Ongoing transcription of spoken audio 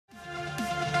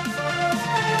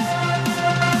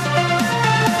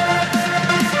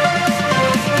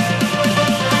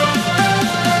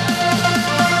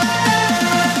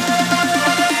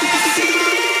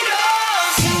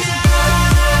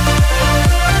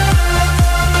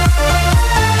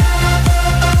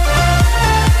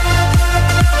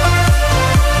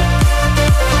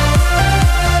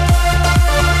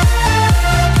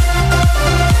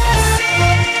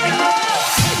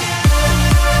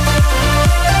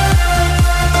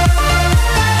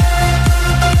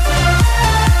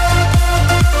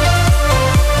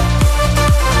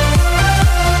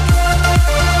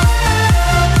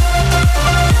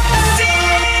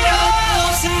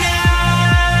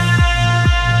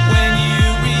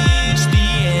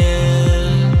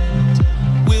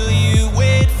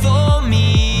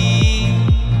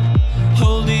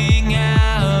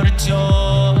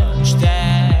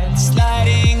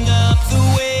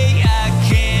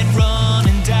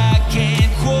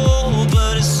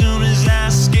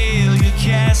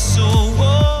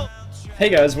Hey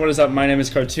guys, what is up? My name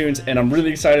is Cartoons, and I'm really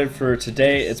excited for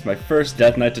today. It's my first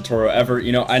Death Knight tutorial ever.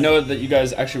 You know, I know that you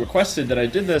guys actually requested that I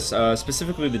did this,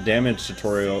 specifically the damage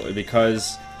tutorial,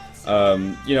 because,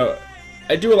 you know,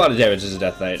 I do a lot of damage as a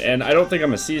Death Knight, and I don't think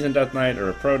I'm a seasoned Death Knight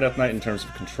or a pro Death Knight in terms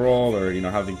of control or, you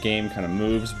know, how the game kind of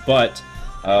moves, but,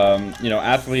 you know,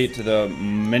 Athlete, the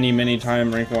many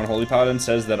time rank 1 Holy Paladin,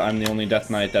 says that I'm the only Death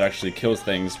Knight that actually kills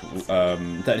things,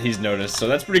 that he's noticed, so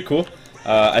that's pretty cool.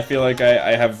 I feel like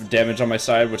I have damage on my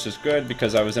side, which is good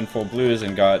because I was in full blues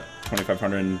and got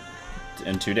 2,500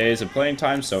 in 2 days of playing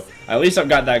time, so at least I've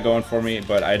got that going for me,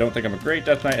 but I don't think I'm a great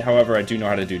Death Knight. However, I do know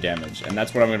how to do damage, and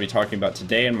that's what I'm going to be talking about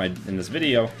today in this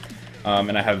video.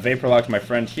 And I have Vaporlocked my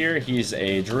friend here. He's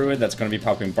a druid that's going to be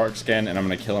popping Bark Skin, and I'm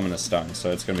going to kill him in a stun, so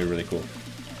it's going to be really cool.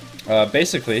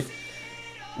 Basically,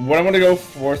 what I'm going to go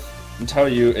forth and tell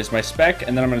you is my spec,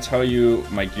 and then I'm going to tell you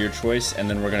my gear choice, and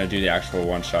then we're going to do the actual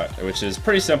one-shot, which is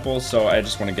pretty simple, so I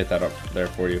just want to get that up there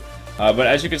for you. But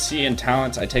as you can see in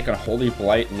talents, I take on Holy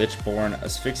Blight, Lichborn,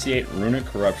 Asphyxiate, Runic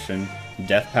Corruption,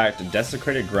 Death Pact,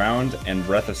 Desecrated Ground, and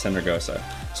Breath of Syndergosa.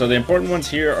 So the important ones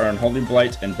here are on Holy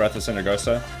Blight and Breath of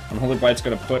Syndergosa. And Holy Blight's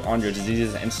going to put on your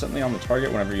diseases instantly on the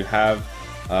target whenever you have,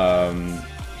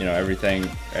 you know, every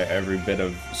bit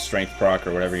of strength proc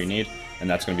or whatever you need. And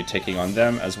that's going to be taking on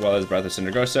them, as well as Breath of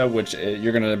Syndergosa, which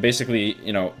you're going to basically,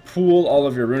 you know, pool all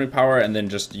of your runic power and then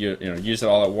just you know, use it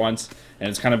all at once, and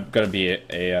it's kind of going to be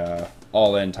a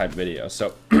all-in type video.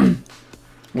 So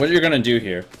what you're going to do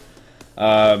here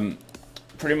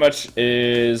pretty much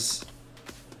is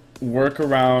work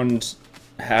around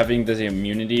having the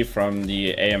immunity from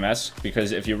the AMS,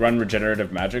 because if you run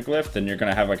Regenerative Magic Lift, then you're going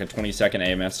to have like a 20-second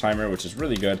AMS timer, which is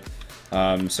really good.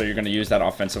 So you're going to use that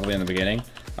offensively in the beginning.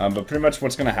 But pretty much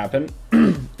what's going to happen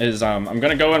is I'm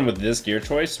going to go in with this gear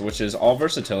choice, which is all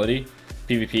versatility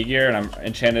PvP gear, and I'm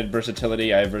enchanted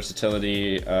versatility. I have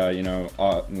versatility, you know,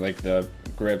 like the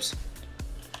grips.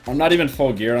 I'm not even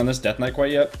full gear on this Death Knight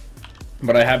quite yet,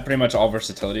 but I have pretty much all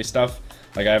versatility stuff.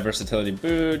 Like I have versatility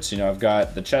boots, you know, I've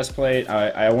got the chest plate.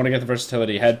 I want to get the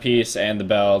versatility headpiece and the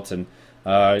belt, and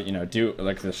you know, do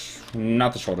like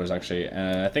not the shoulders actually.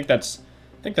 I think that's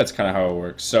kind of how it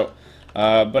works. So.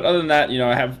 But other than that, you know,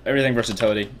 I have everything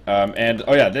versatility. And,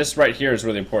 oh yeah, this right here is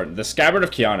really important. The Scabbard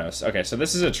of Kianos. Okay, so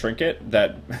this is a trinket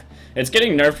that, it's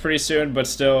getting nerfed pretty soon, but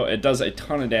still, it does a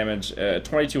ton of damage.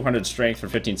 2200 strength for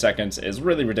 15 seconds is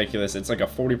really ridiculous. It's like a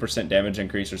 40% damage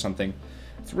increase or something.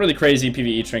 It's a really crazy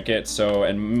PvE trinket, so,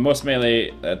 and most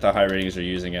melee at the high ratings are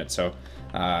using it, so,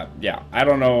 yeah, I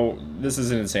don't know, this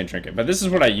is an insane trinket, but this is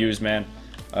what I use, man.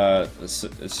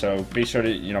 So be sure to,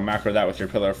 you know, macro that with your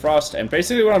Pillar of Frost. And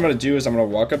basically what I'm going to do is I'm going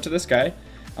to walk up to this guy.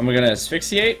 I'm going to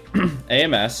Asphyxiate,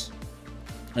 AMS,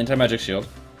 Anti-Magic Shield,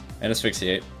 and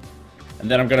Asphyxiate. And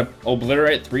then I'm going to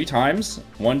Obliterate 3 times.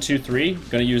 1, 2, 3.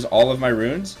 Going to use all of my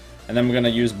runes. And then I'm going to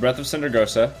use Breath of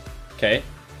Syndergosa. Okay.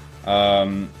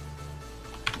 Breath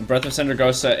of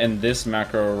Syndergosa in this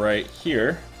macro right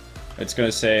here. It's going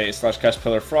to say /cast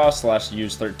Pillar Frost,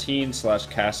 /use 13,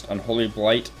 /cast Unholy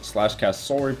Blight, /cast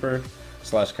Soul Reaper,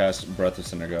 /cast Breath of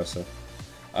Syndergosa.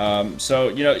 So,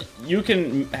 you know, you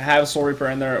can have Soul Reaper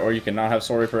in there, or you can not have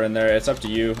Soul Reaper in there. It's up to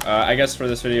you. I guess for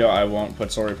this video, I won't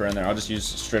put Soul Reaper in there. I'll just use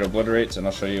straight Obliterates, and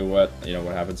I'll show you what, you know,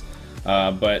 what happens.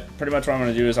 But pretty much what I'm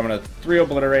going to do is I'm going to 3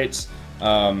 Obliterates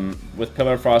with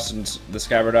Pillar of Frost and the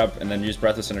Scabbard up, and then use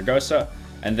Breath of Syndergosa.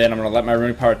 And then I'm going to let my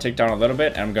runic power tick down a little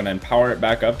bit, and I'm going to empower it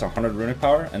back up to 100 runic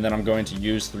power, and then I'm going to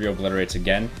use 3 Obliterates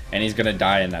again, and he's going to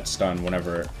die in that stun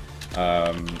whenever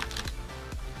I,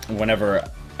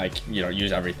 you know,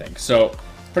 use everything. So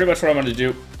pretty much what I'm going to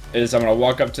do is I'm going to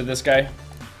walk up to this guy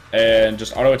and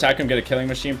just auto attack him, get a Killing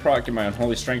Machine proc, get my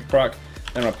Unholy Strength proc,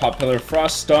 then I'm going to pop Pillar of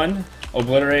Frost, stun,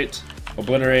 Obliterate,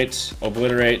 Obliterate,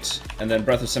 Obliterate, and then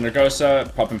Breath of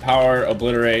Syndergosa, pop Empower,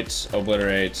 Obliterate,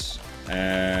 Obliterate,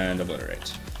 and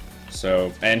Obliterate.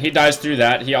 So, and he dies through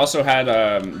that. He also had,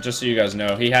 just so you guys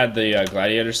know, he had the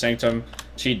Gladiator Sanctum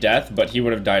cheat death, but he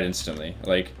would have died instantly.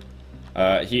 Like,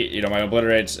 you know, my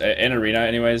Obliterates, in Arena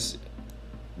anyways,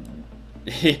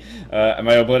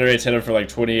 my Obliterates hit him for like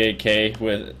 28k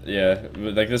with, yeah,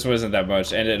 like this wasn't that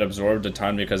much, and it absorbed a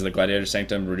ton because the Gladiator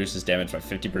Sanctum reduces damage by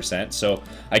 50%. So,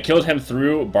 I killed him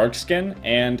through Bark Skin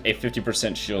and a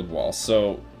 50% shield wall.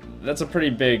 So, that's a pretty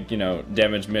big, you know,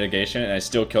 damage mitigation, and I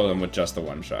still killed him with just the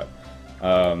one shot.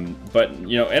 But,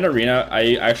 you know, in Arena,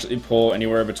 I actually pull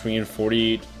anywhere between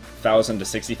 40,000 to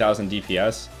 60,000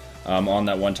 DPS on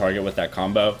that one target with that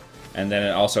combo. And then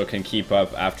it also can keep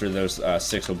up after those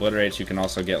 6 Obliterates. You can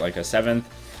also get like a 7th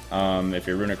if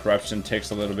your Runic Corruption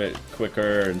takes a little bit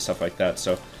quicker and stuff like that.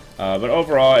 So, but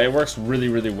overall, it works really,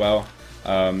 really well.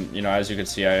 You know, as you can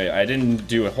see, I didn't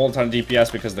do a whole ton of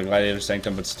DPS because of the Gladiator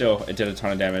Sanctum, but still, it did a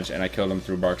ton of damage, and I killed him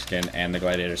through Barkskin and the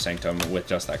Gladiator Sanctum with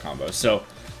just that combo. So,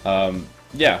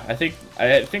 yeah, I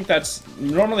think that's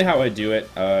normally how I do it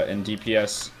in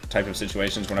DPS type of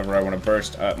situations whenever I want to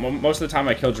burst. Most of the time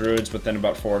I kill druids within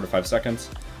about 4 to 5 seconds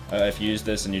if you use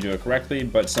this and you do it correctly,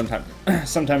 but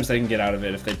sometimes they can get out of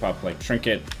it if they pop like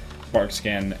Trinket,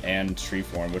 Barkskin, and Tree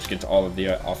Form, which get to all of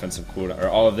the offensive cooldown, or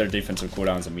all of their defensive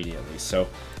cooldowns immediately. So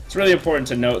it's really important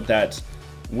to note that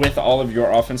with all of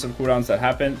your offensive cooldowns that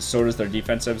happen, so does their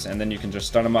defensives, and then you can just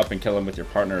stun them up and kill them with your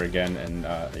partner again in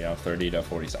you know, 30 to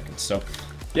 40 seconds. So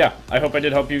yeah, I hope I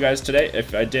did help you guys today.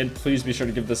 If I did, please be sure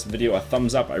to give this video a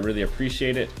thumbs up. I really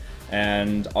appreciate it.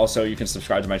 And also, you can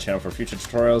subscribe to my channel for future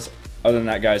tutorials. Other than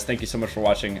that, guys, thank you so much for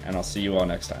watching, and I'll see you all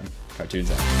next time.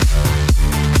 Cartoons out.